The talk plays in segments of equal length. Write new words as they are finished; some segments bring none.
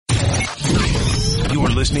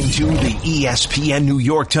listening to the ESPN New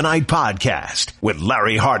York Tonight podcast with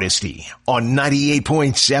Larry Hardesty on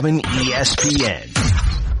 98.7 ESPN.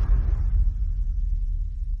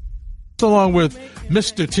 Along with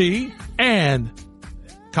Mr. T and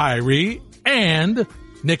Kyrie and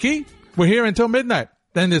Nikki, we're here until midnight.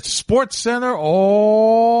 Then it's Sports Center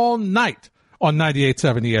all night on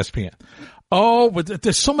 98.7 ESPN. Oh, but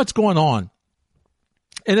there's so much going on.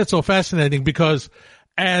 And it's so fascinating because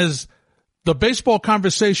as the baseball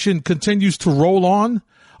conversation continues to roll on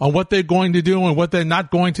what they're going to do and what they're not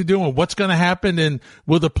going to do and what's going to happen, and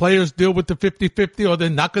will the players deal with the 50-50 or they're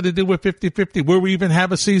not going to deal with 50-50? Will we even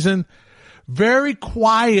have a season? Very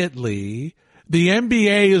quietly, the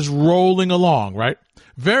NBA is rolling along, right?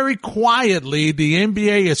 Very quietly, the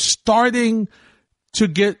NBA is starting to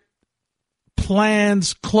get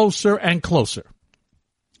plans closer and closer.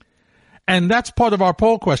 And that's part of our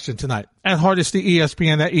poll question tonight at Hardesty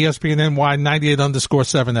ESPN at ESPN NY 98_7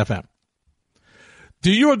 FM.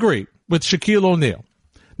 Do you agree with Shaquille O'Neal?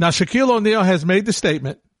 Now, Shaquille O'Neal has made the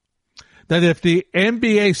statement that if the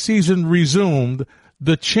NBA season resumed,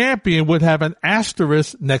 the champion would have an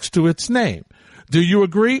asterisk next to its name. Do you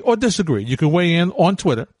agree or disagree? You can weigh in on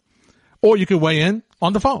Twitter or you can weigh in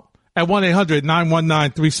on the phone at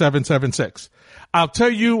 1-800-919-3776. I'll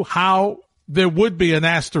tell you how there would be an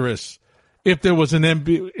asterisk if there was an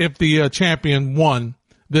NBA, if the champion won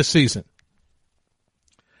this season.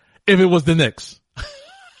 If it was the Knicks.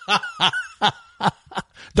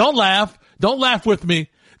 Don't laugh. Don't laugh with me.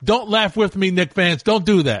 Don't laugh with me, Knicks fans. Don't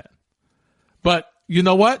do that. But you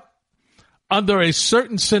know what? Under a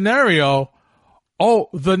certain scenario,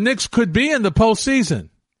 the Knicks could be in the postseason.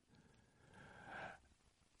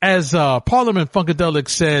 As Parliament Funkadelic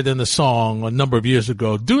said in a song a number of years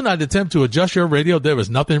ago, do not attempt to adjust your radio. There is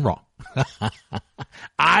nothing wrong.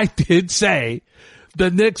 I did say the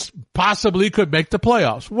Knicks possibly could make the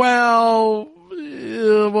playoffs. Well,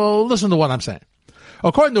 listen to what I'm saying.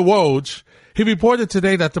 According to Woj, he reported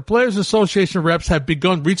today that the Players Association reps have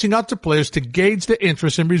begun reaching out to players to gauge the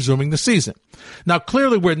interest in resuming the season. Now,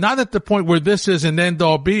 clearly, we're not at the point where this is an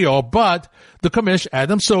end-all be-all, but the commish,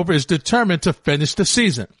 Adam Silver, is determined to finish the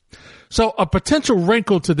season. So a potential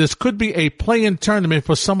wrinkle to this could be a play-in tournament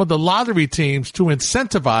for some of the lottery teams to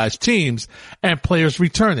incentivize teams and players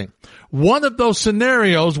returning. One of those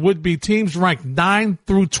scenarios would be teams ranked 9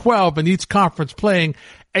 through 12 in each conference playing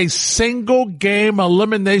a single game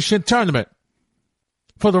elimination tournament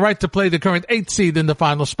for the right to play the current 8th seed in the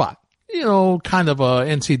final spot. You know, kind of a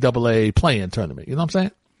NCAA play-in tournament. You know what I'm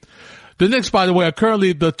saying? The Knicks, by the way, are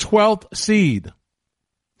currently the 12th seed.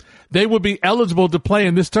 They would be eligible to play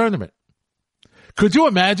in this tournament. Could you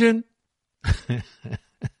imagine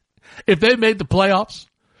if they made the playoffs?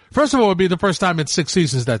 First of all, it would be the first time in 6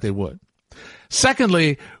 seasons that they would.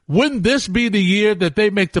 Secondly, wouldn't this be the year that they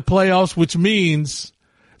make the playoffs, which means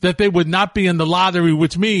that they would not be in the lottery,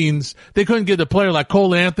 which means they couldn't get a player like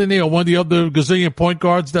Cole Anthony or one of the other gazillion point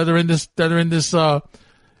guards that are in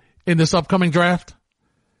this upcoming draft?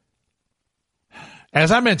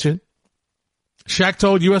 As I mentioned, Shaq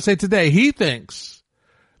told USA Today he thinks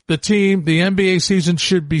the NBA season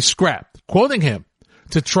should be scrapped, quoting him,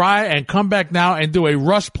 to try and come back now and do a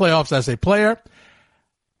rush playoffs as a player.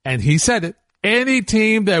 And he said it. Any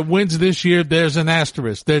team that wins this year, there's an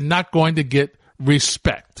asterisk. They're not going to get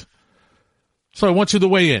respect. So I want you to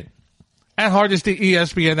weigh in at Hardesty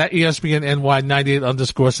ESPN at ESPN NY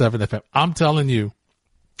 98_7 FM. I'm telling you,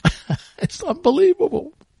 it's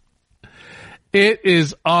unbelievable. It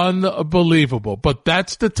is unbelievable. But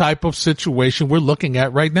that's the type of situation we're looking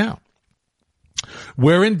at right now,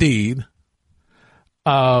 where indeed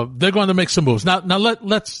they're going to make some moves. Now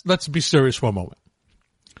let's be serious for a moment.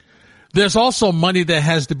 There's also money that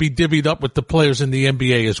has to be divvied up with the players in the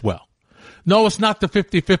NBA as well. No, it's not the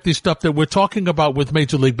 50-50 stuff that we're talking about with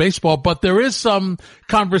Major League Baseball, but there is some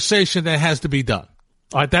conversation that has to be done.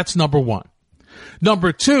 All right, that's number one.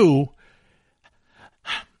 Number two,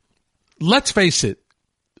 let's face it,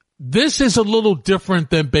 this is a little different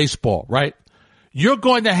than baseball, right? You're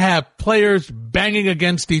going to have players banging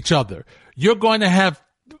against each other. You're going to have,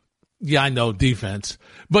 defense,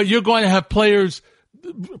 but you're going to have players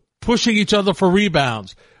pushing each other for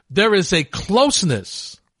rebounds. There is a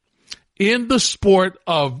closeness in the sport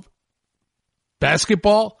of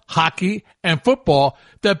basketball, hockey, and football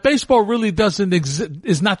that baseball really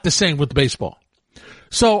is not the same with baseball.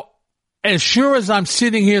 So as sure as I'm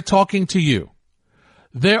sitting here talking to you,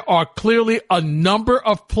 there are clearly a number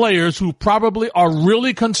of players who probably are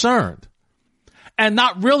really concerned and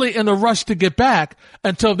not really in a rush to get back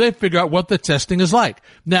until they figure out what the testing is like.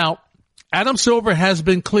 Now, Adam Silver has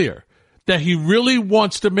been clear that he really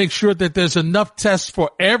wants to make sure that there's enough tests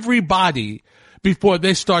for everybody before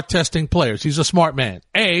they start testing players. He's a smart man.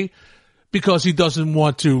 Because he doesn't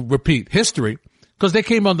want to repeat history, because they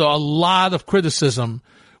came under a lot of criticism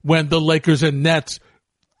when the Lakers and Nets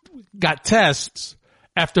got tests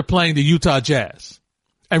after playing the Utah Jazz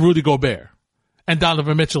and Rudy Gobert and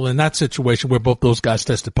Donovan Mitchell in that situation where both those guys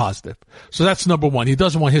tested positive. So that's number one. He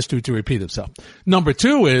doesn't want history to repeat itself. Number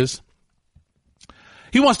two is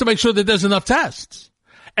he wants to make sure that there's enough tests.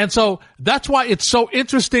 And so that's why it's so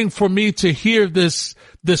interesting for me to hear this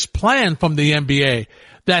plan from the NBA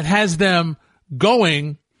that has them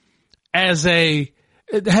going if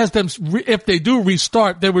they do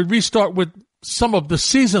restart, they would restart with some of the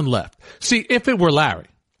season left. See, if it were Larry,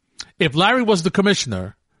 if Larry was the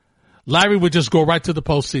commissioner, Larry would just go right to the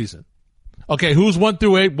postseason. Okay, who's 1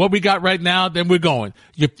 through 8? What we got right now? Then we're going.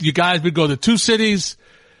 You guys would go to 2 cities,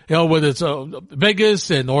 whether it's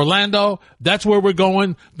Vegas and Orlando. That's where we're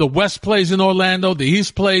going. The West plays in Orlando. The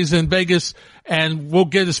East plays in Vegas. And we'll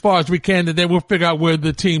get as far as we can, and then we'll figure out where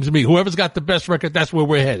the teams meet. Whoever's got the best record, that's where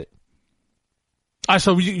we're headed.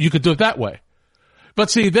 So you could do it that way.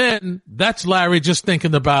 But see, then that's Larry just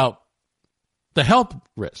thinking about the health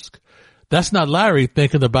risk. That's not Larry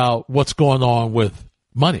thinking about what's going on with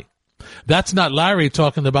money. That's not Larry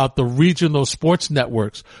talking about the regional sports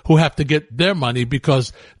networks who have to get their money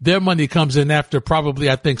because their money comes in after probably,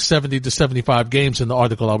 I think, 70 to 75 games in the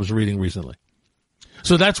article I was reading recently.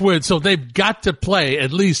 So that's where, so they've got to play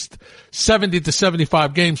at least 70 to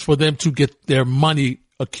 75 games for them to get their money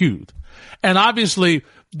accrued. And obviously,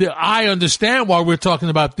 I understand why we're talking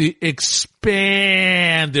about the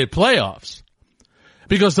expanded playoffs.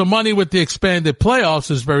 Because the money with the expanded playoffs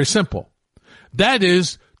is very simple. That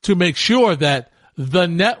is to make sure that the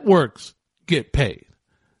networks get paid.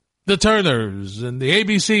 The Turners and the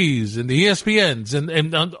ABCs and the ESPNs and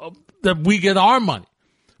that we get our money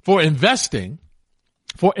for investing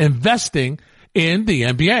in the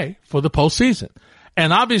NBA for the postseason.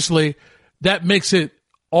 And obviously that makes it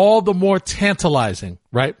all the more tantalizing,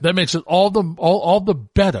 right? That makes it all the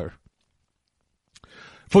better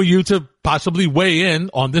for you to possibly weigh in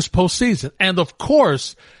on this postseason. And of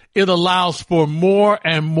course, it allows for more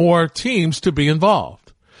and more teams to be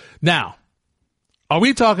involved. Now, are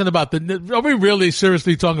we really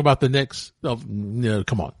seriously talking about the Knicks? No,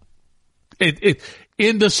 come on.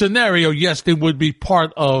 In the scenario, yes, they would be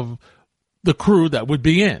part of the crew that would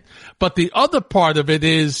be in. But the other part of it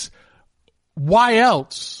is, why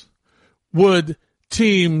else would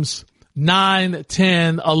teams 9,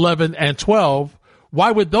 10, 11, and 12,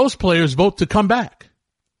 why would those players vote to come back?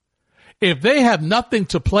 If they have nothing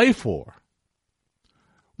to play for,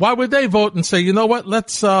 why would they vote and say, you know what,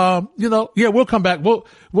 let's, we'll come back. We'll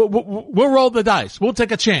roll the dice. We'll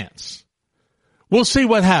take a chance. We'll see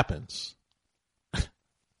what happens.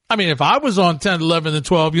 I mean, if I was on 10, 11, and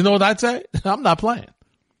 12, you know what I'd say? I'm not playing.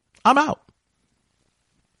 I'm out.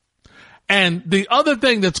 And the other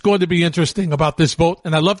thing that's going to be interesting about this vote,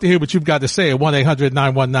 and I'd love to hear what you've got to say at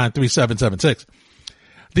 1-800-919-3776.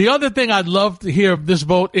 The other thing I'd love to hear of this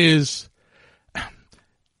vote is,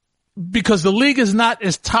 because the league is not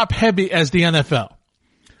as top heavy as the NFL.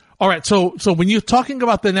 All right. So when you're talking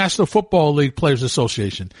about the National Football League Players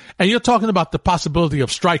Association and you're talking about the possibility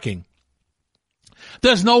of striking,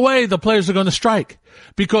 there's no way the players are going to strike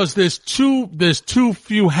because there's too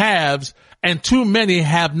few haves and too many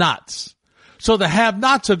have-nots. So the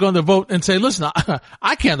have-nots are going to vote and say, listen,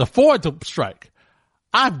 I can't afford to strike.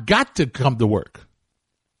 I've got to come to work.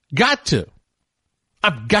 I've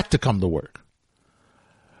got to come to work.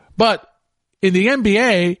 But in the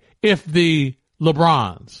NBA, if the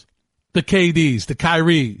LeBrons, the KDs, the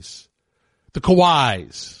Kyries, the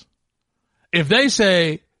Kawhis, if they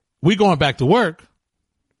say, we're going back to work,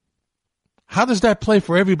 how does that play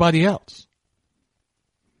for everybody else?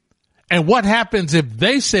 And what happens if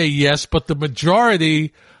they say yes, but the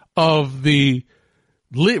majority of the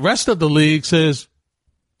rest of the league says,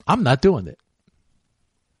 I'm not doing it.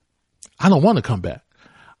 I don't want to come back.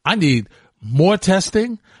 I need more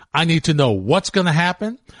testing. I need to know what's going to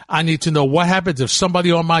happen. I need to know what happens if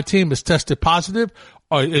somebody on my team is tested positive,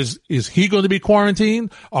 or is he going to be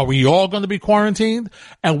quarantined? Are we all going to be quarantined?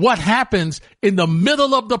 And what happens in the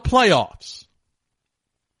middle of the playoffs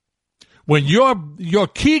when your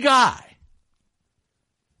key guy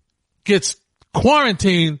gets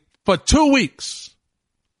quarantined for 2 weeks?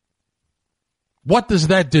 What does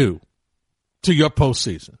that do to your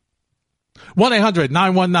postseason?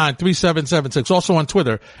 1-800-919-3776. Also on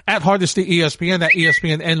Twitter, at Hardesty ESPN, at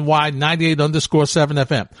ESPN NY 98_7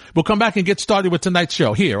 FM. We'll come back and get started with tonight's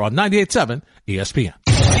show here on 98.7 ESPN.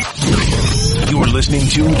 You're listening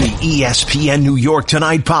to the ESPN New York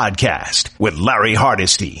Tonight podcast with Larry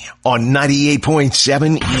Hardesty on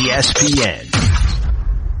 98.7 ESPN.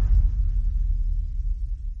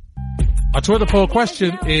 Our Twitter poll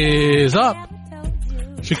question is up.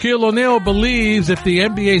 Shaquille O'Neal believes if the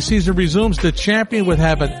NBA season resumes, the champion would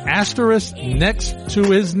have an asterisk next to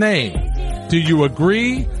his name. Do you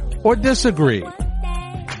agree or disagree?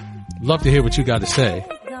 Love to hear what you got to say.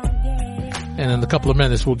 And in a couple of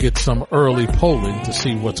minutes, we'll get some early polling to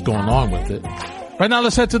see what's going on with it. Right now,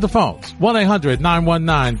 let's head to the phones.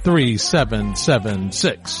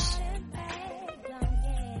 1-800-919-3776.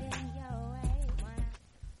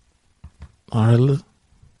 All right,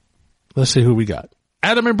 let's see who we got.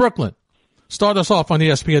 Adam in Brooklyn. Start us off on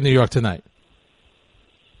ESPN New York Tonight.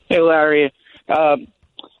 Hey, Larry. I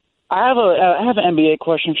have an NBA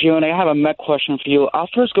question for you, and I have a Met question for you. I'll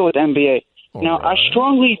first go with NBA. Now, I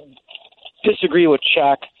strongly disagree with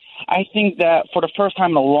Shaq. I think that for the first time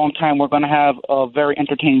in a long time, we're going to have a very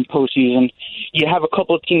entertaining postseason. You have a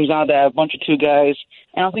couple of teams out there, a bunch of two guys,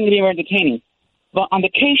 and I think it'll be very entertaining. But on the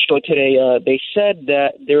K show today, they said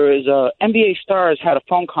that there is NBA stars had a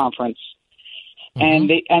phone conference,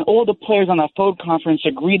 and all the players on that phone conference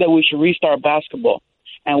agreed that we should restart basketball.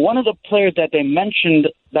 And one of the players that they mentioned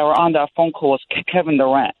that were on that phone call was Kevin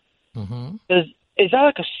Durant. Is that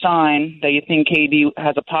like a sign that you think KD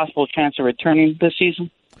has a possible chance of returning this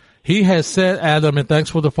season? He has said, Adam, and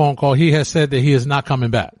thanks for the phone call, he has said that he is not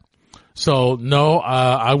coming back. So, no,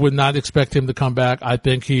 I would not expect him to come back. I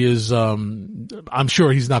think he is, I'm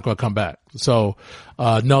sure he's not going to come back. So,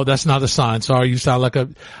 no, that's not a sign. Sorry, you sound like a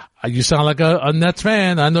Nets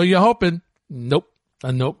fan. I know you're hoping. Nope.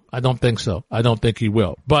 Nope. I don't think so. I don't think he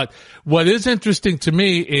will. But what is interesting to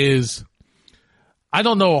me is I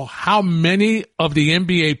don't know how many of the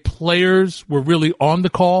NBA players were really on the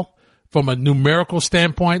call from a numerical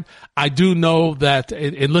standpoint. I do know that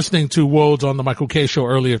in listening to Woj on the Michael Kay show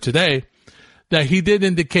earlier today, that he did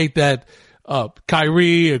indicate that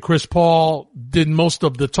Kyrie and Chris Paul did most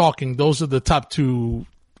of the talking. Those are the top two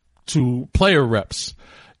player reps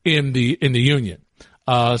in the union.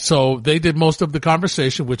 So they did most of the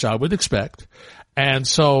conversation, which I would expect. And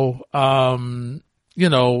so,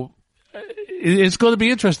 it's going to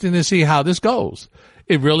be interesting to see how this goes.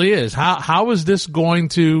 It really is. How is this going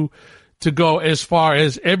to go as far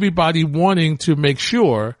as everybody wanting to make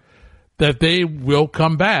sure that they will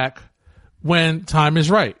come back when time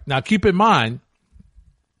is right? Now, keep in mind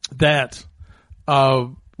that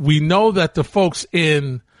we know that the folks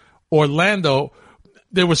in Orlando,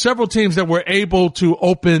 there were several teams that were able to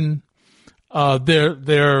open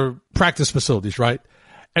their practice facilities, right?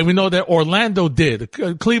 And we know that Orlando did.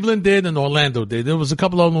 Cleveland did and Orlando did. There was a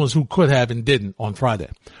couple of ones who could have and didn't on Friday.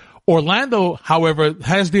 Orlando, however,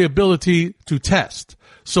 has the ability to test.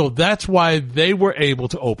 So that's why they were able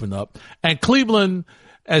to open up. And Cleveland,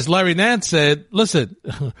 as Larry Nance said, listen,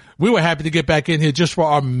 we were happy to get back in here just for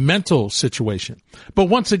our mental situation. But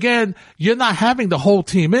once again, you're not having the whole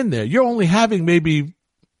team in there. You're only having maybe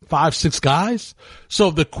 5-6 guys. So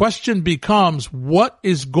the question becomes, what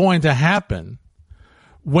is going to happen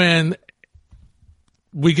when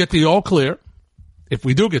we get the all clear, if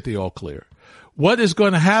we do get the all clear? What is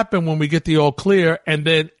going to happen when we get the all clear and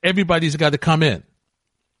then everybody's got to come in?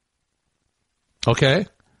 Okay?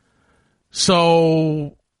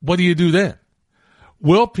 So what do you do then?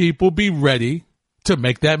 Will people be ready to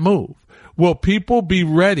make that move? Will people be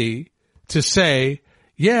ready to say,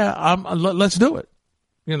 yeah, let's do it.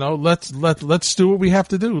 Let's do what we have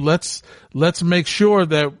to do. Let's make sure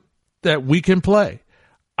that we can play.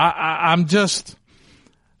 I'm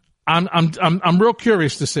real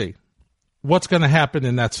curious to see what's going to happen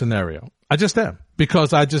in that scenario. I just am,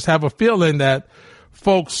 because I just have a feeling that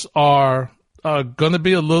folks are going to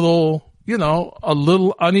be a little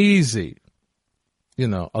uneasy.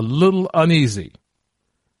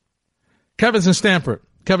 Kevin's in Stanford.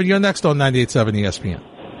 Kevin, you're next on 98.7 ESPN.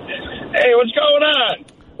 Hey, what's going on?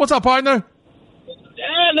 What's up, partner?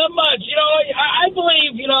 Not much. I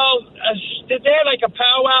believe, did they have like a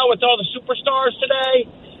powwow with all the superstars today?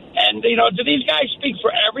 And, do these guys speak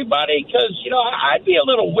for everybody? Because, I'd be a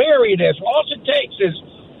little wary of this. All it takes is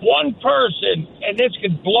one person, and this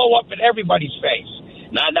could blow up in everybody's face.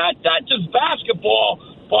 Not just basketball,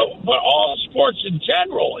 but all sports in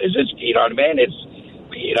general. Is this, you know what I mean? It's,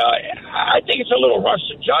 I think it's a little rush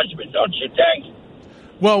to judgment, don't you think?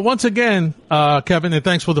 Well, once again, Kevin, and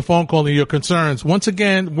thanks for the phone call and your concerns. Once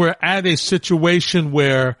again, we're at a situation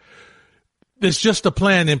where there's just a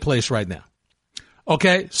plan in place right now.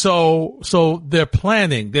 Okay, so they're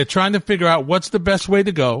planning. They're trying to figure out what's the best way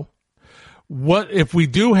to go. What if we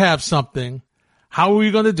do have something? How are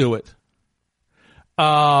we going to do it?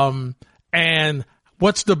 and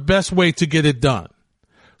what's the best way to get it done.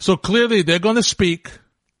 So clearly they're going to speak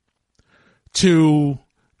to,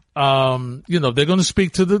 they're going to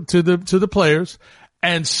speak to the players,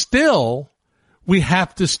 and still we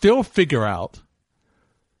have to still figure out,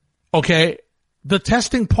 okay, the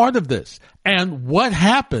testing part of this and what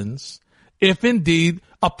happens if indeed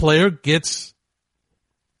a player gets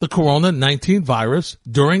the Corona-19 virus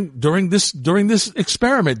during this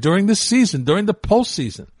experiment, during this season, during the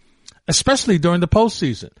postseason, especially during the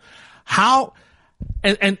postseason. How,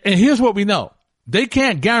 and here's what we know. They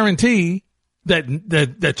can't guarantee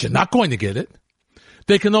that you're not going to get it.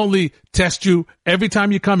 They can only test you every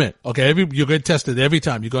time you come in. Okay. You're going to test it every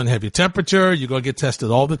time. You're going to have your temperature. You're going to get tested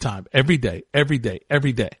all the time, every day.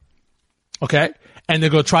 Okay. And they're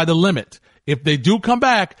going to try to limit. If they do come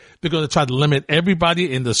back, they're going to try to limit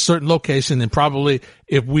everybody in a certain location, and probably,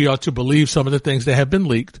 if we are to believe some of the things that have been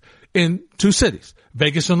leaked, in 2 cities,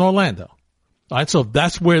 Vegas and Orlando. All right. So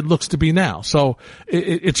that's where it looks to be now. So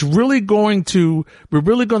we're really going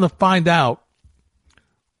to find out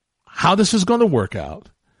how this is going to work out.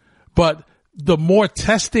 But the more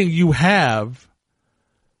testing you have,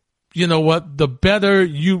 you know what, the better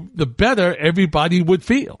everybody would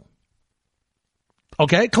feel.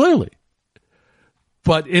 Okay. Clearly.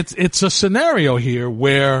 But it's a scenario here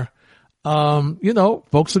where,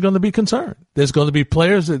 folks are going to be concerned. There's going to be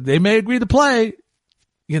players that they may agree to play,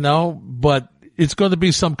 but it's going to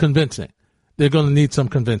be some convincing. They're going to need some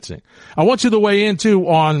convincing. I want you to weigh in too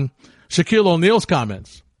on Shaquille O'Neal's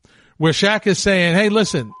comments, where Shaq is saying, hey,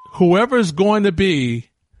 listen, whoever's going to be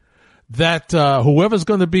that person, whoever's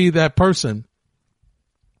going to be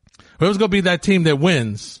that team that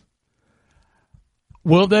wins,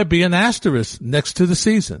 will there be an asterisk next to the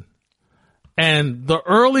season? And the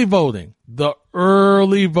early voting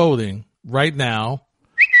right now,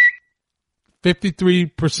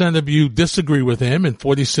 53% of you disagree with him and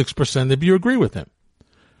 46% of you agree with him.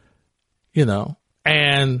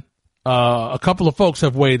 And a couple of folks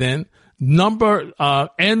have weighed in.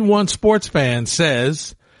 N1 Sports Fan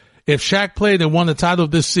says, if Shaq played and won the title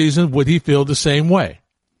this season, would he feel the same way?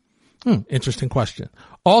 Interesting question.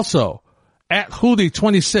 Also, at Hootie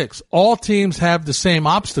 26, all teams have the same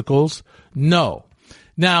obstacles. No.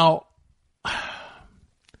 Now,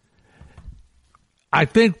 I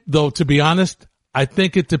think, though, to be honest, I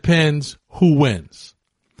think it depends who wins.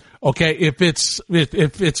 Okay. If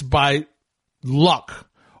it's by luck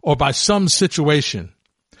or by some situation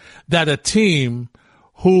that a team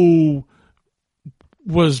who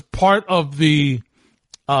was part of the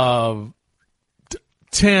 9,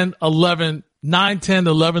 10, 11,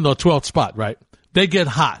 or 12th spot, right? They get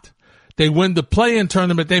hot. They win the play-in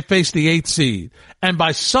tournament. They face the 8th seed. And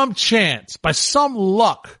by some chance, by some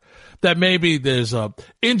luck, that maybe there's a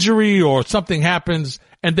injury or something happens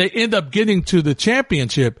and they end up getting to the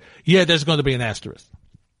championship, yeah, there's going to be an asterisk.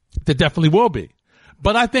 There definitely will be.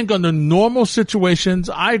 But I think under normal situations,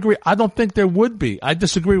 I agree. I don't think there would be. I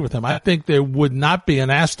disagree with him. I think there would not be an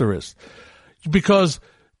asterisk because,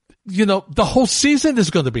 the whole season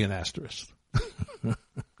is going to be an asterisk.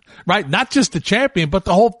 Right? Not just the champion, but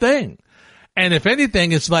the whole thing. And if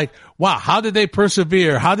anything, it's like, wow, how did they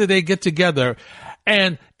persevere? How did they get together?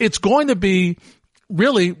 And it's going to be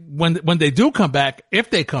really, when they do come back,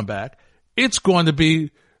 if they come back, it's going to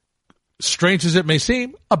be, strange as it may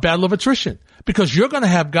seem, a battle of attrition. Because you're going to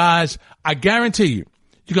have guys, I guarantee you,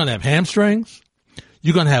 you're going to have hamstrings.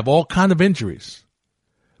 You're going to have all kind of injuries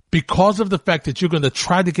because of the fact that you're going to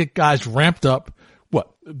try to get guys ramped up.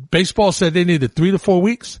 What? Baseball said they needed 3 to 4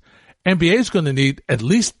 weeks. NBA is going to need at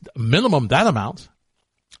least minimum that amount,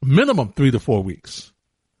 minimum 3 to 4 weeks.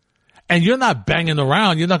 And you're not banging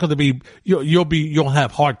around. You're not going to be, you'll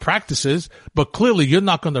have hard practices, but clearly you're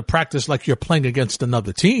not going to practice like you're playing against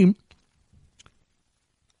another team.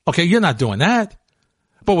 Okay. You're not doing that.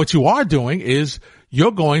 But what you are doing is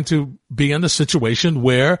you're going to be in a situation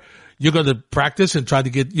where you're going to practice and try to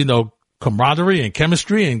get, camaraderie and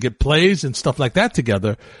chemistry and get plays and stuff like that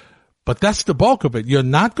together. But that's the bulk of it. You're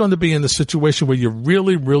not going to be in the situation where you're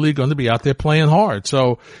really, really going to be out there playing hard.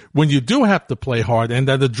 So when you do have to play hard and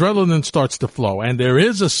that adrenaline starts to flow and there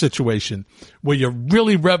is a situation where you're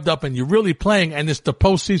really revved up and you're really playing and it's the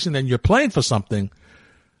postseason and you're playing for something,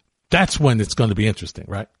 that's when it's going to be interesting,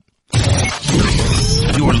 right?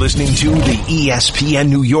 You're listening to the ESPN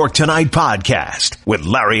New York Tonight podcast with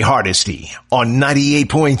Larry Hardesty on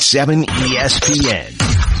 98.7 ESPN.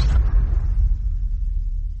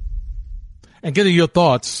 And getting your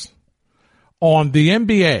thoughts on the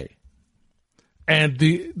NBA and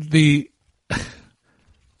the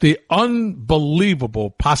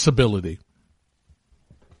unbelievable possibility,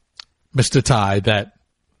 Mr. Ty, that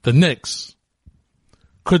the Knicks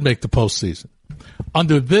could make the postseason.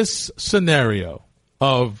 Under this scenario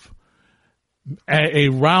of a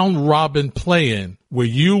round-robin play-in where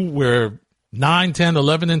you were 9, 10,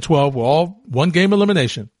 11, and 12 were all one-game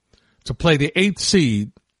elimination to play the 8th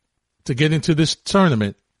seed to get into this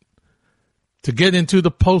tournament, to get into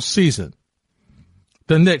the postseason,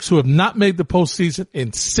 the Knicks, who have not made the postseason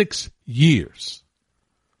in 6 years,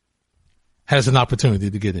 has an opportunity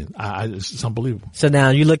to get in. It's unbelievable. So now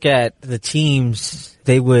you look at the teams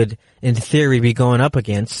they would, in theory, be going up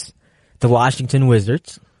against: the Washington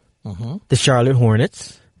Wizards, the Charlotte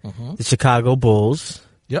Hornets, the Chicago Bulls,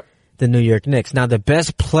 the New York Knicks. Now, the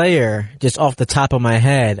best player, just off the top of my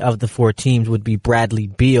head, of the 4 teams would be Bradley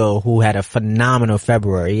Beal, who had a phenomenal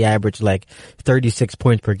February. He averaged like 36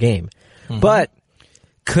 points per game. But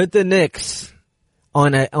could the Knicks,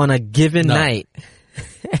 on a given night,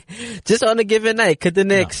 just on a given night, could the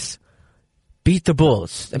Knicks beat the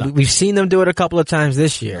Bulls? No. We've seen them do it a couple of times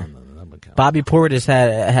this year. Bobby Portis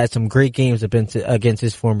had some great games against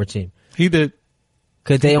his former team. He did.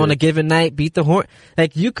 Could they, on a given night, beat the Hornets?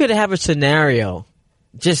 Like, you could have a scenario.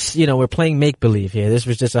 Just, we're playing make-believe here. This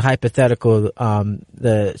was just a hypothetical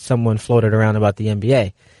someone floated around about the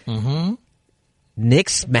NBA.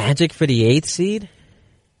 Knicks Magic for the 8th seed?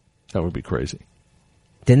 That would be crazy.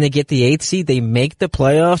 Then they get the 8th seed, they make the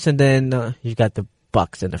playoffs, and then you got the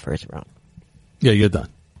Bucks in the first round. Yeah, you're done.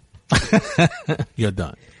 You're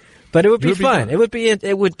done. But it would be fun.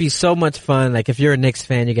 It would be so much fun. Like, if you're a Knicks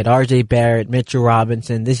fan, you get R.J. Barrett, Mitchell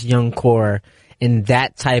Robinson, this young core in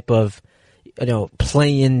that type of,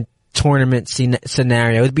 play-in tournament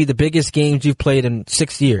scenario. It would be the biggest games you've played in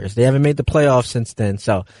 6 years. They haven't made the playoffs since then,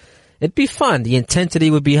 so it'd be fun. The intensity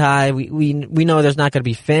would be high. We know there's not going to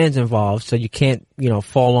be fans involved, so you can't,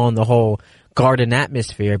 fall on the whole Garden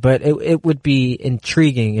atmosphere. But it would be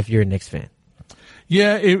intriguing if you're a Knicks fan.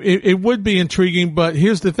 Yeah, it would be intriguing, but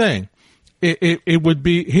here's the thing. It would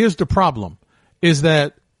be, here's the problem, is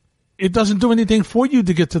that it doesn't do anything for you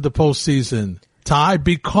to get to the postseason, Ty,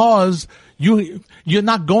 because you're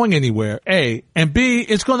not going anywhere, A, and B,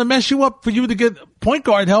 it's going to mess you up for you to get point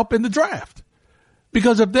guard help in the draft.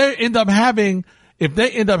 Because if they end up having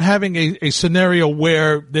a scenario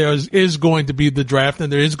where there is going to be the draft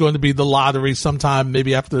and there is going to be the lottery sometime,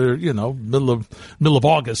 maybe after, middle of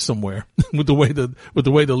August somewhere, with the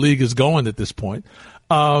way the league is going at this point,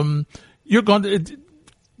 that's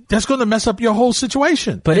going to mess up your whole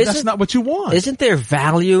situation. But that's not what you want. Isn't there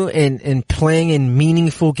value in playing in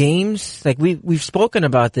meaningful games? Like, we've spoken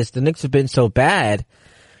about this. The Knicks have been so bad.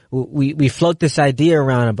 We float this idea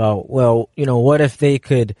around about, well, what if they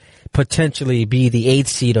could potentially be the 8th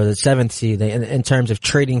seed or the 7th seed in terms of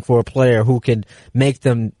trading for a player who could make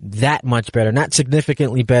them that much better, not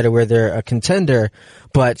significantly better where they're a contender,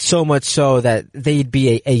 but so much so that they'd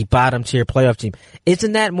be a bottom tier playoff team.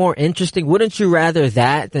 Isn't that more interesting? Wouldn't you rather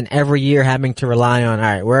that than every year having to rely on, all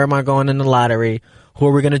right, where am I going in the lottery? Who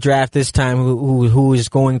are we going to draft this time? Who is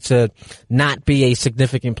going to not be a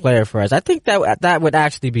significant player for us? I think that would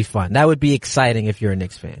actually be fun. That would be exciting if you're a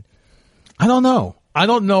Knicks fan. I don't know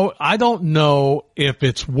if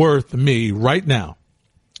it's worth me right now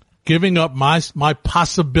giving up my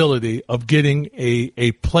possibility of getting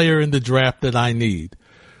a player in the draft that I need,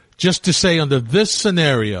 just to say under this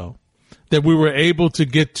scenario that we were able to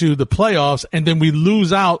get to the playoffs and then we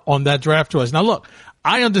lose out on that draft choice. Now look,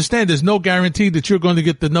 I understand there's no guarantee that you're going to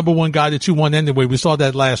get the number one guy that you want anyway. We saw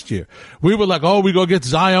that last year. We were like, we're going to get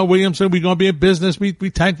Zion Williamson. We're going to be in business. We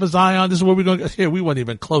tanked for Zion. This is where we're going to get. Here, we weren't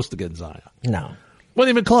even close to getting Zion. No. Wasn't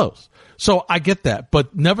even close. So I get that.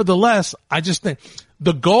 But nevertheless, I just think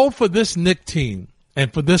the goal for this Knicks team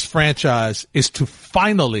and for this franchise is to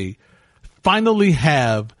finally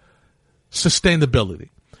have sustainability.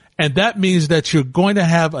 And that means that you're going to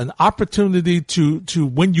have an opportunity to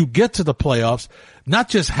when you get to the playoffs, not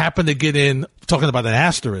just happen to get in, talking about an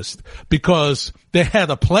asterisk, because they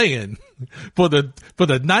had a play-in for the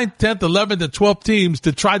 9th, 10th, 11th, and 12th teams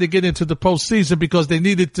to try to get into the postseason because they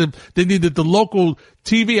needed the local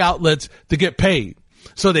TV outlets to get paid.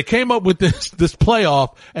 So they came up with this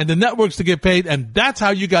playoff and the networks to get paid, and that's how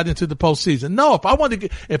you got into the postseason. No, if I'm going to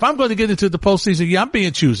get into the postseason, yeah, I'm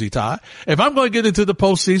being choosy, Ty. If I'm going to get into the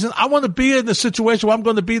postseason, I want to be in the situation where I'm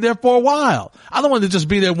going to be there for a while. I don't want to just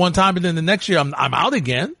be there one time and then the next year I'm out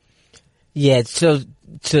again. Yeah. So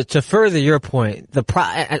to further your point,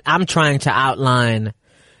 I'm trying to outline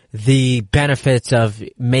the benefits of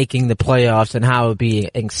making the playoffs and how it would be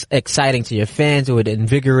exciting to your fans. It would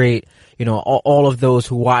invigorate, all of those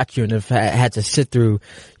who watch you and have had to sit through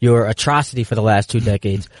your atrocity for the last 2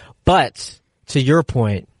 decades. But to your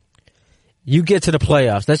point, you get to the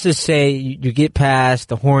playoffs. Let's just say you get past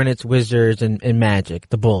the Hornets, Wizards, and Magic,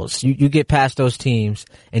 the Bulls. You get past those teams,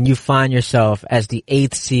 and you find yourself as the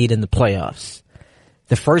 8th seed in the playoffs.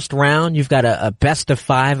 The first round, you've got a best of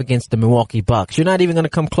 5 against the Milwaukee Bucks. You're not even going to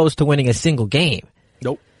come close to winning a single game.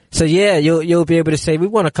 Nope. So yeah, you'll be able to say we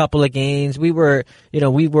won a couple of games. We were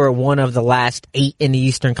one of the last 8 in the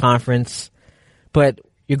Eastern Conference, but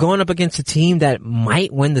you're going up against a team that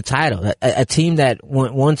might win the title, a team that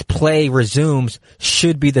once play resumes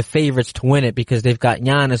should be the favorites to win it because they've got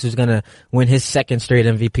Giannis who's going to win his 2nd straight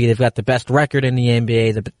MVP. They've got the best record in the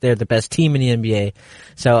NBA. They're the best team in the NBA.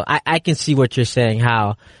 So I can see what you're saying,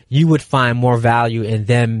 how you would find more value in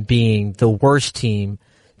them being the worst team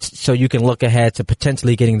so you can look ahead to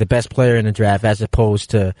potentially getting the best player in the draft as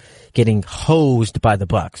opposed to getting hosed by the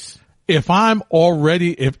Bucks. If I'm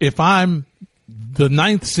the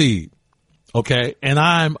 9th seed, okay, and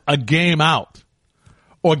I'm a game out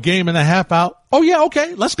or game and a half out, oh yeah,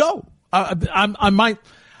 okay, let's go. I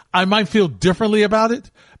might feel differently about it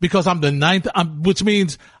because I'm the 9th, which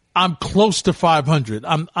means I'm close to 500.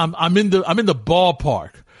 I'm in the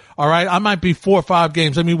ballpark. All right. I might be 4 or 5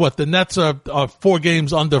 games. I mean, what? The Nets are 4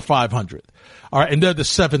 games under 500. All right. And they're the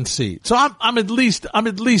 7th seed. So I'm at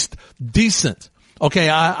least decent. Okay.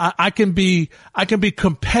 I can be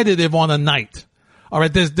competitive on a night. All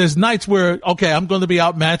right. There's nights where, okay, I'm going to be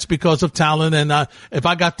outmatched because of talent. And, if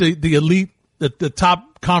I got the elite, the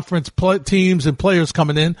top conference teams and players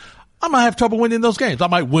coming in, I might have trouble winning those games. I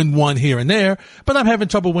might win one here and there, but I'm having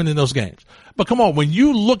trouble winning those games. But come on, when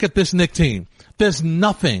you look at this Knicks team, there's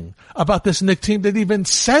nothing about this Knicks team that even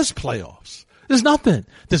says playoffs. There's nothing.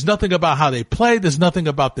 There's nothing about how they play. There's nothing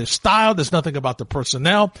about their style. There's nothing about the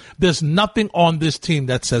personnel. There's nothing on this team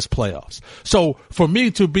that says playoffs. So for me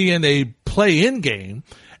to be in a play-in game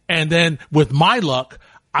and then with my luck,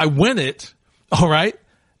 I win it. All right.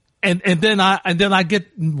 And then I get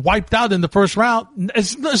wiped out in the first round.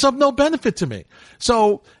 It's of no benefit to me.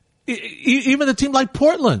 So even a team like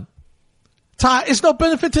Portland, Ty, it's no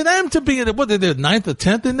benefit to them to be in what they're 9th or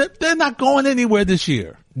 10th, and they're not going anywhere this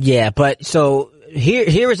year. Yeah, but so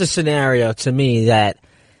here is a scenario to me that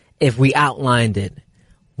if we outlined it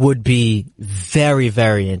would be very,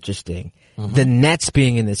 very interesting. Mm-hmm. The Nets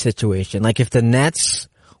being in this situation, like if the Nets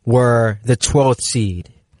were the 12th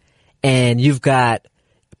seed and you've got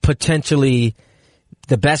potentially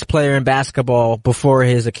the best player in basketball before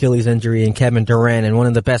his Achilles injury in Kevin Durant and one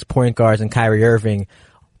of the best point guards in Kyrie Irving,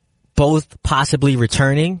 both possibly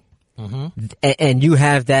returning, mm-hmm. and you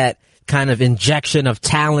have that kind of injection of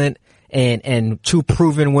talent and 2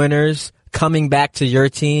 proven winners coming back to your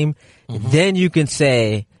team, mm-hmm. then you can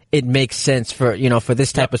say it makes sense for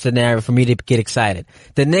this type of scenario for me to get excited.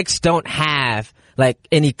 The Knicks don't have like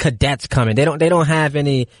any cadets coming. They don't have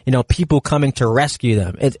any, people coming to rescue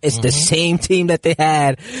them. It's mm-hmm. the same team that they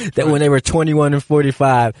had when they were 21 and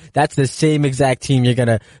 45. That's the same exact team you're going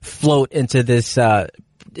to float into this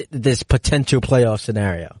potential playoff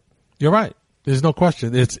scenario. You're right. There's no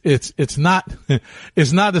question. It's not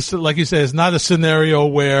like you said, it's not a scenario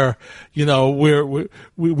where,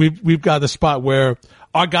 we've got a spot where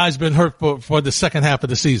our guy's been hurt for the second half of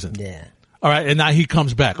the season. Yeah. All right. And now he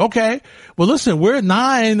comes back. Okay. Well, listen, we're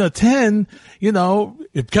 9 or 10.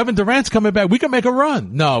 If Kevin Durant's coming back, we can make a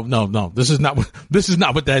run. No. This is not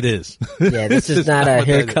what that is. Yeah. This is not a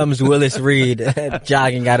here comes Willis Reed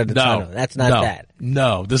jogging out of the tunnel. That's not that.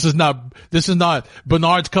 No, this is not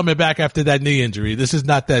Bernard's coming back after that knee injury. This is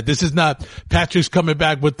not that. This is not Patrick's coming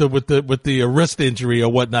back with the wrist injury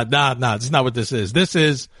or whatnot. Nah. This is not what this is. This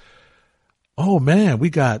is, oh man, we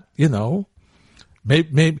got,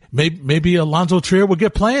 maybe Alonzo Trier will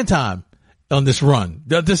get playing time on this run.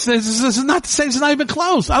 This is not the same. It's not even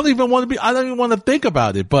close. I don't even want to think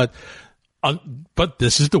about it. But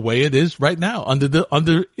this is the way it is right now.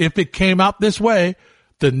 If it came out this way,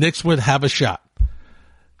 the Knicks would have a shot.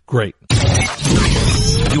 Great.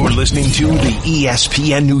 You're listening to the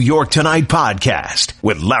ESPN New York Tonight podcast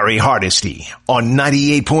with Larry Hardesty on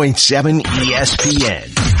 98.7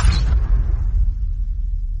 ESPN.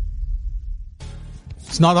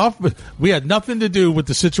 It's not off. We had nothing to do with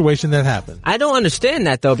the situation that happened. I don't understand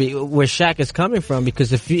that though, where Shaq is coming from,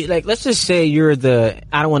 because if you, let's just say you're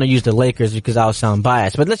I don't want to use the Lakers because I'll sound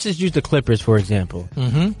biased, but let's just use the Clippers, for example.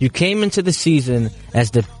 Mm-hmm. You came into the season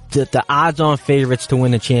as the odds-on favorites to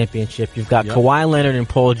win the championship. You've got Kawhi Leonard and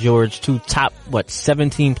Paul George, 2 top,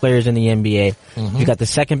 17 players in the NBA. Mm-hmm. You've got the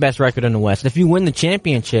second best record in the West. If you win the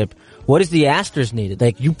championship, what is the asterisk needed?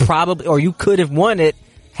 You could have won it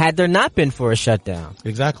had there not been for a shutdown.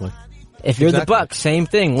 Exactly. If you're the Bucks, same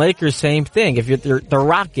thing. Lakers, same thing. If you're the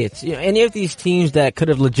Rockets, any of these teams that could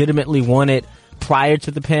have legitimately won it prior to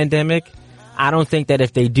the pandemic, I don't think that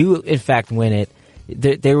if they do, in fact, win it,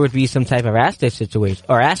 there would be some type of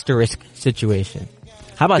asterisk situation.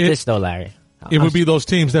 How about this though, Larry? It would be those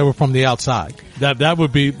teams that were from the outside. That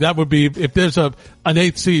would be if there's an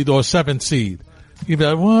 8th seed or a 7th seed. You'd be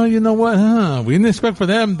like, well, you know what? We didn't expect for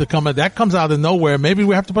them to come. That comes out of nowhere. Maybe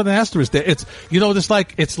we have to put an asterisk there. It's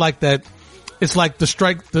like that. It's like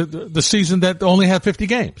the season that only had 50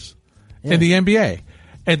 games in the NBA,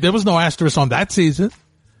 and there was no asterisk on that season.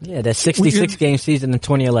 Yeah, that 66 game season in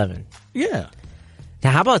 2011. Yeah.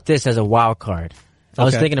 Now, how about this as a wild card? I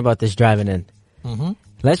was thinking about this driving in. Mm-hmm.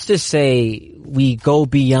 Let's just say we go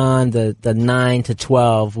beyond the 9 to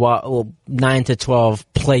 12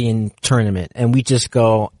 play-in tournament, and we just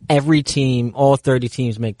go every team, all 30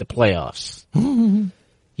 teams make the playoffs. Mm-hmm.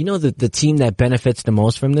 You know the team that benefits the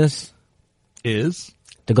most from this is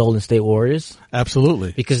the Golden State Warriors.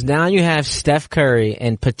 Absolutely, because now you have Steph Curry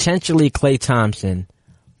and potentially Klay Thompson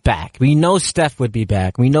back. We know Steph would be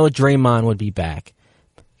back. We know Draymond would be back.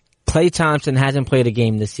 Klay Thompson hasn't played a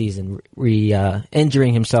game this season,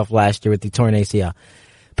 injuring himself last year with the torn ACL.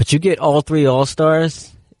 But you get all 3 All-Stars,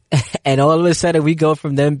 and all of a sudden we go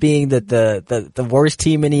from them being the worst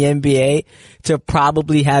team in the NBA to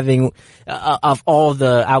probably having, of all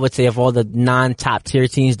the non-top tier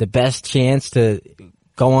teams, the best chance to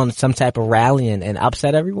go on some type of rally and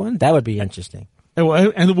upset everyone. That would be interesting.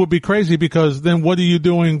 And it would be crazy because then what are you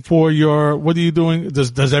doing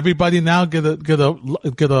Does everybody now get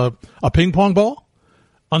a ping pong ball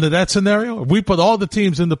under that scenario? If we put all the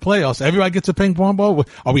teams in the playoffs, everybody gets a ping pong ball.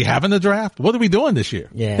 Are we having a draft? What are we doing this year?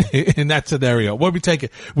 Yeah. In that scenario, what are we taking?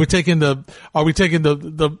 Are we taking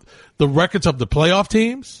the records of the playoff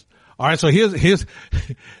teams? All right. So here's,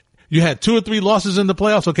 you had 2 or 3 losses in the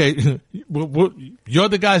playoffs. Okay, you're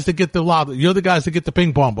the guys that get you're the guys that get the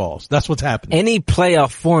ping pong balls. That's what's happening. Any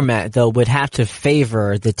playoff format though would have to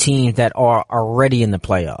favor the teams that are already in the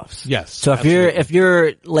playoffs. Yes. So if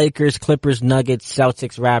you're Lakers, Clippers, Nuggets,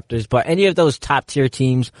 Celtics, Raptors, but any of those top tier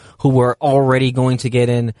teams who were already going to get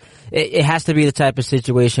in, it has to be the type of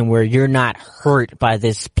situation where you're not hurt by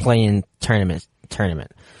this play-in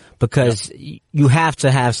tournament, because you have to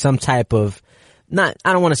have some type of, I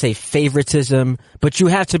don't want to say favoritism, but you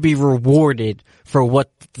have to be rewarded for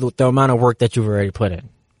what the amount of work that you've already put in.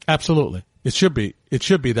 Absolutely. It should be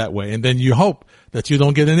that way. And then you hope that you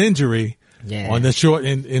don't get an injury on the short,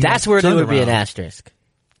 that's where there would be an asterisk.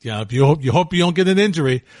 Yeah. If you hope you don't get an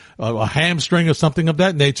injury, a hamstring or something of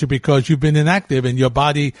that nature, because you've been inactive and your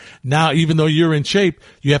body now, even though you're in shape,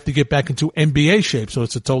 you have to get back into NBA shape. So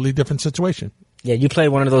it's a totally different situation. Yeah, you play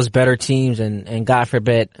one of those better teams and God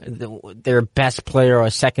forbid their best player or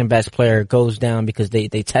second best player goes down because they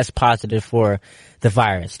test positive for the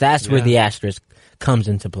virus. That's where the asterisk comes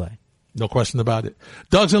into play. No question about it.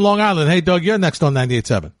 Doug's in Long Island. Hey, Doug, you're next on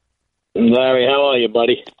 98.7. Larry, how are you,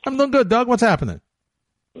 buddy? I'm doing good, Doug. What's happening?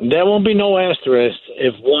 There won't be no asterisk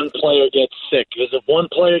if one player gets sick, because if one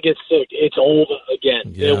player gets sick, it's over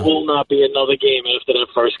again. Yeah. There will not be another game after that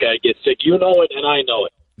first guy gets sick. You know it, and I know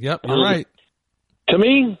it. Yep, you're right. To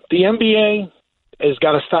me, the NBA has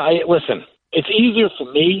got to start. Listen, it's easier for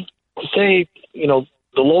me to say,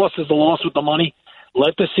 the loss is the loss with the money.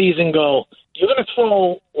 Let the season go. You're going to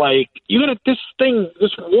throw,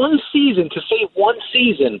 this one season, to save one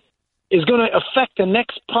season, is going to affect the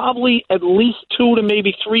next probably at least 2 to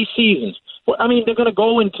maybe 3 seasons. I mean, they're going to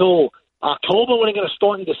go until October when they're going to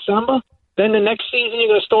start in December. Then the next season you're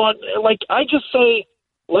going to start. I just say,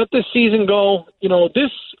 let the season go.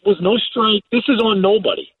 This was no strike. This is on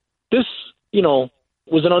nobody. This,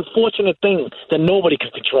 was an unfortunate thing that nobody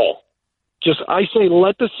could control. I say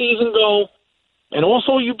let the season go. And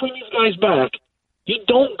also you bring these guys back. You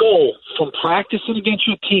don't go from practicing against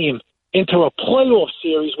your team into a playoff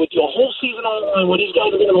series with your whole season on the line where these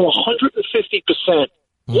guys are going to go 150%.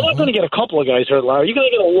 You're not going to get a couple of guys hurt, Larry. You're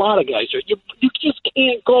going to get a lot of guys hurt. You just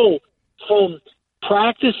can't go from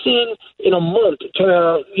practicing in a month to,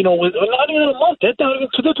 not even a month. They're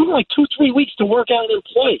doing like 2-3 weeks to work out and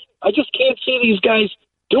play. I just can't see these guys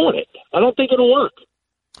doing it. I don't think it'll work.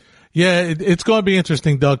 Yeah, it's going to be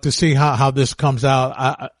interesting, Doug, to see how this comes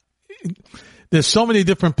out. There's so many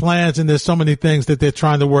different plans and there's so many things that they're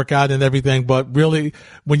trying to work out and everything. But really,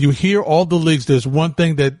 when you hear all the leagues, there's one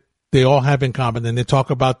thing that they all have in common, and they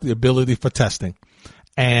talk about the ability for testing.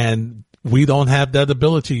 And we don't have that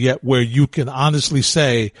ability yet where you can honestly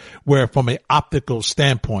say, where from an optical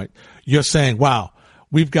standpoint, you're saying, wow,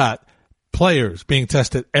 we've got players being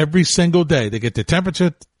tested every single day. They get their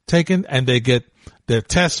temperature taken and they get their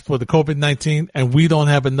tests for the COVID-19, and we don't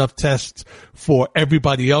have enough tests for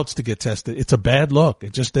everybody else to get tested. It's a bad look.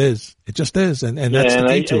 It just is. It just is. And that's the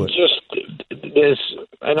key to it.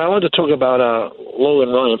 and I wanted to talk about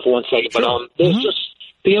Logan Ryan for 1 second, but there's just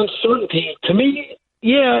the uncertainty. To me,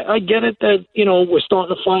 yeah, I get it that, we're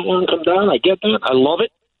starting to flatline come down. I get that. I love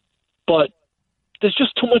it. But there's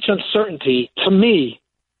just too much uncertainty, to me,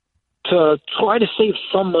 to try to save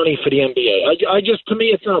some money for the NBA. To me,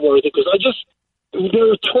 it's not worth it because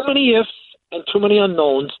there are too many ifs and too many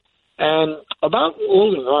unknowns. And about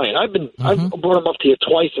Logan Ryan, I've brought him up to you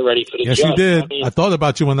twice already for the Jets. Yes, you did. I thought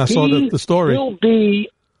about you when I saw the story. He'll be,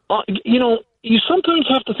 you sometimes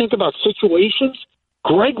have to think about situations.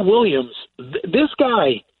 Greg Williams, this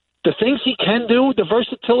guy, the things he can do, the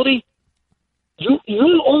versatility,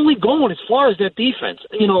 you're only going as far as that defense.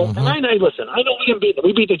 And listen, I know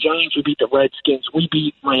we beat the Giants, we beat the Redskins, we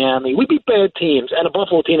beat Miami, we beat bad teams, and a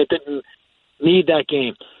Buffalo team that didn't need that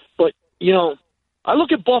game. But, I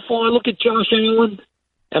look at Buffalo, I look at Josh Allen,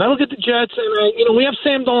 and I look at the Jets, and we have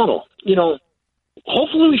Sam Darnold.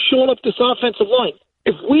 Hopefully we shore up this offensive line.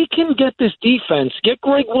 If we can get this defense, get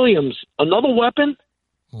Greg Williams another weapon,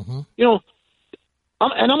 and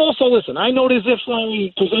I'm also, listen, I know there's ifs,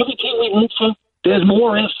 because every team we root for, there's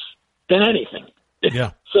more ifs than anything.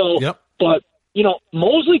 Yeah. But,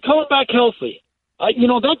 Mosley coming back healthy.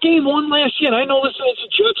 That game won last year, and I know, listen, it's the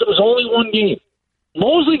Jets, it was only one game.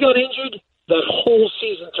 Mosley got injured. That whole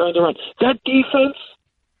season turned around. That defense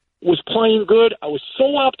was playing good. I was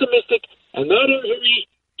so optimistic, and that injury,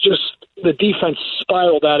 the defense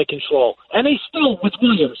spiraled out of control. And they still, with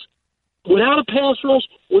Williams, without a pass rush,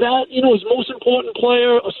 without, his most important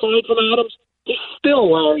player aside from Adams, he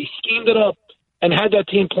still, Larry, schemed it up and had that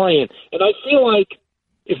team playing. And I feel like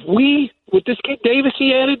if with this kid Davis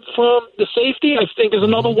he added from the safety, I think is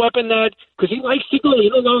another weapon that, because he likes to go, he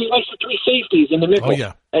likes the three safeties in the nickel. Oh,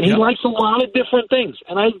 yeah. And he likes a lot of different things.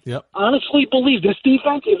 And I honestly believe this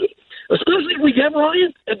defense, especially if we get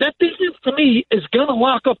Ryan, that defense to me is going to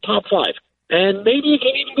lock up top 5. And maybe it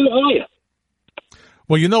can even go higher.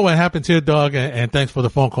 Well, you know what happens here, Doug, and thanks for the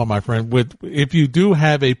phone call, my friend. If you do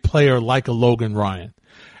have a player like a Logan Ryan,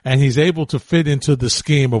 and he's able to fit into the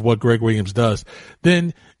scheme of what Greg Williams does,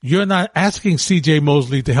 then you're not asking C.J.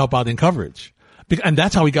 Mosley to help out in coverage. And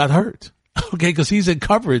that's how he got hurt. Okay, because he's in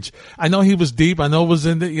coverage. I know he was deep. I know it was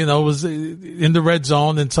in the red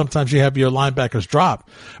zone, and sometimes you have your linebackers drop.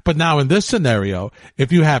 But now in this scenario,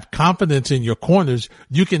 if you have confidence in your corners,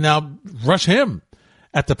 you can now rush him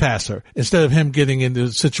at the passer instead of him getting into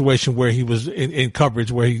a situation where he was in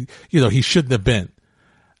coverage where he shouldn't have been.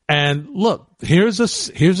 And look, here's a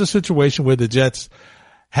situation where the Jets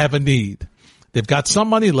have a need. They've got some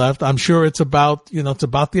money left. I'm sure it's about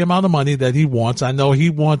the amount of money that he wants. I know he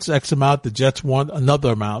wants X amount. The Jets want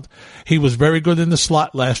another amount. He was very good in the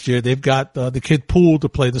slot last year. They've got the kid Poole to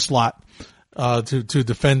play the slot, to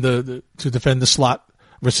defend the slot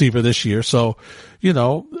receiver this year. So,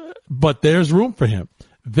 but there's room for him.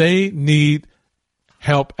 They need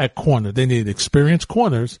help at corner. They need experienced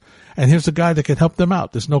corners, and here's a guy that can help them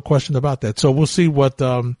out. There's no question about that. So we'll see what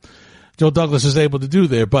Joe Douglas is able to do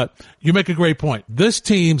there. But you make a great point. This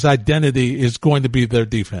team's identity is going to be their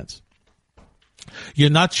defense. You're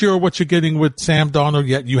not sure what you're getting with Sam Darnold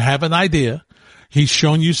yet. You have an idea. He's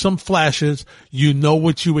shown you some flashes. You know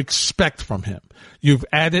what you expect from him. You've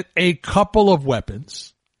added a couple of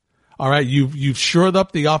weapons. All right. You've shored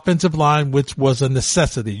up the offensive line, which was a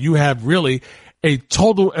necessity. You have really a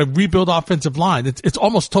rebuild offensive line. It's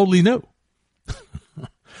almost totally new.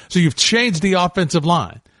 So you've changed the offensive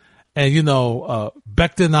line. And,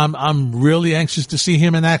 Becton, I'm really anxious to see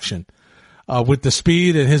him in action, with the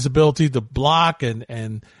speed and his ability to block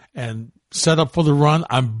and set up for the run.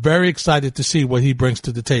 I'm very excited to see what he brings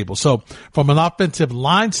to the table. So from an offensive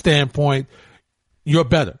line standpoint, you're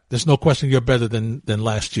better. There's no question you're better than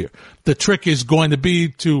last year. The trick is going to be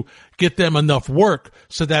to get them enough work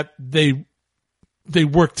so that they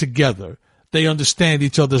work together. They understand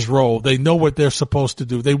each other's role. They know what they're supposed to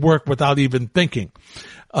do. They work without even thinking,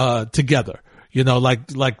 together.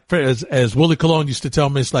 As Willie Colon used to tell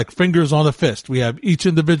me, it's like fingers on a fist. We have each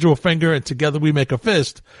individual finger and together we make a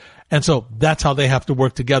fist. And so that's how they have to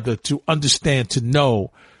work together to understand, to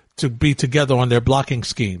know, to be together on their blocking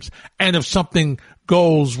schemes. And if something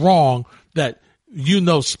goes wrong that,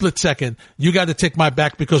 split second, you got to take my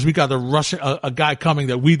back because we got to rush a guy coming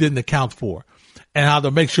that we didn't account for, and how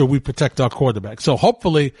to make sure we protect our quarterback. So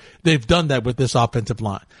hopefully they've done that with this offensive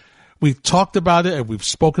line. We've talked about it and we've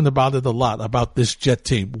spoken about it a lot, about this Jet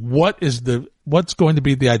team. What's going to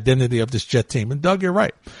be the identity of this Jet team? And Doug, you're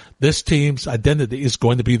right. This team's identity is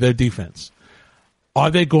going to be their defense.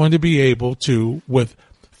 Are they going to be able to, with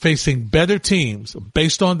facing better teams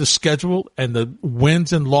based on the schedule and the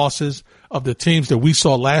wins and losses of the teams that we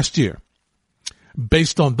saw last year,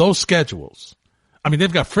 based on those schedules, I mean,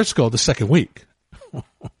 they've got Frisco the second week.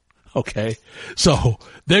 Okay. So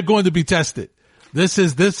they're going to be tested. This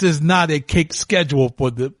is not a cake schedule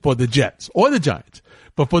for the Jets or the Giants,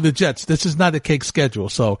 but for the Jets, this is not a cake schedule.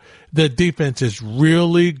 So the defense is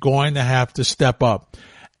really going to have to step up.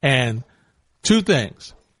 And two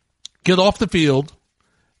things, get off the field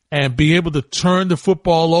and be able to turn the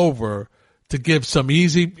football over to give some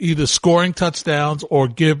easy, either scoring touchdowns or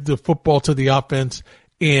give the football to the offense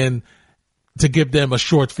to give them a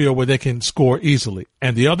short field where they can score easily.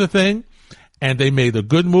 And the other thing, and they made a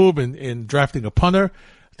good move in drafting a punter.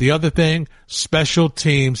 The other thing, special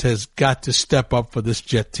teams has got to step up for this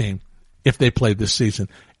Jet team if they play this season.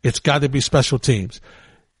 It's got to be special teams.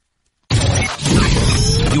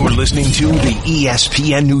 You're listening to the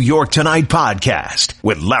ESPN New York Tonight podcast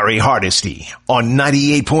with Larry Hardesty on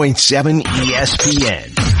 98.7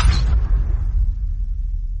 ESPN.